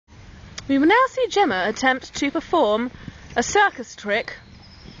We will now see Gemma attempt to perform a circus trick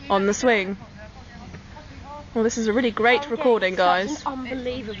on the swing. Well, this is a really great recording, guys. Such an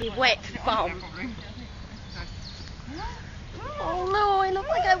unbelievably wet bum. Oh no, I look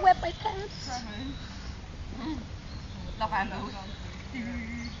like I wet my pants. Love handles.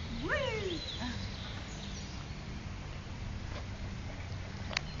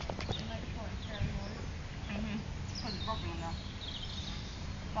 Put the problem on there.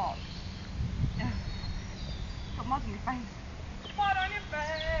 Stop. Got mud on your face. Mud on your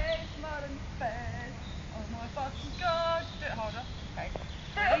face, mud on your face. Oh my fucking god. Do it harder. Okay.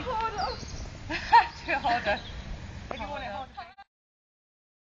 Do it harder. Do it harder. If you want it harder.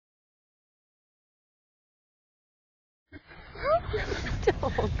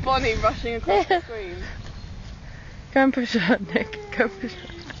 Bonnie rushing across the screen. Go and push her, Nick. Go push her.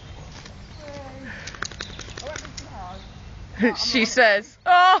 She says,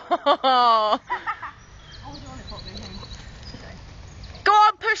 "Oh." Go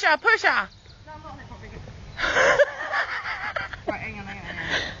on, push her, push her. No, I'm not on it properly. Right, hang on.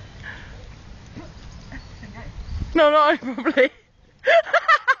 No, not probably.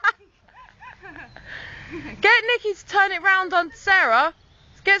 Get Nikki to turn it round on Sarah.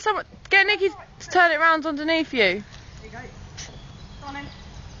 Get Nikki to turn it round underneath you. There you go. Go on then.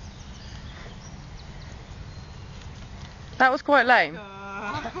 That was quite lame. Do it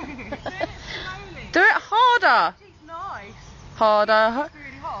slowly. Do it harder. She's nice. Harder. It's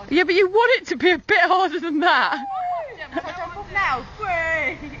really hard. Yeah, but you want it to be a bit harder than that. Jump off now.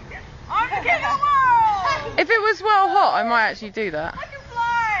 Whee! I'm the king of the world. If it was well hot, I might actually do that. I can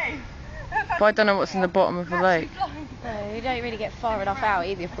fly. But I don't know what's in the bottom of the lake. No, you don't really get far enough out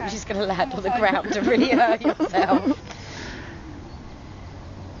either. You're probably just going to land on the ground and really hurt yourself.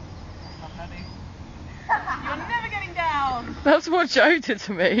 You're never getting down. That's what Joe did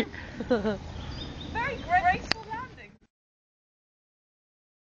to me. Very graceful landing.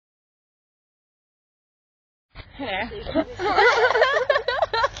 Yeah.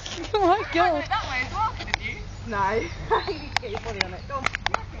 Oh my You god. went that way as well, didn't you? No. You need to get your body on it. Go on.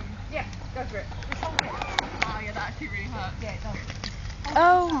 Yeah, go for it. Just hold it. Oh yeah, that actually really hurts. Yeah, it does.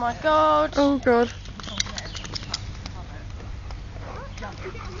 Oh my god. Oh god.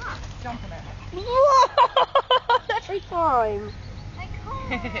 Jump on it. Every time.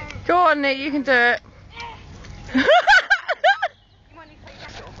 Go on, Nick, you can do it. You might need to take your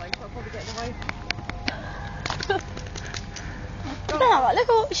jacket off though, so I'll probably get in the way. No, look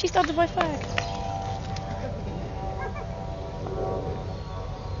at what she's done to my flag.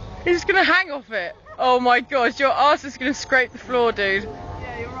 He's just gonna hang off it. Oh my gosh, your arse is gonna scrape the floor, dude.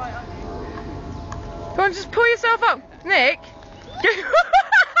 Yeah, you're right, aren't you? Go on, just pull yourself up. Nick.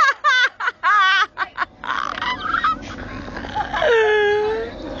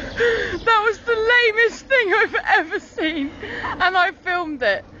 That was the lamest thing I've ever seen. And I filmed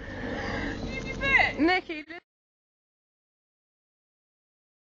it. Did you do it? Nikki.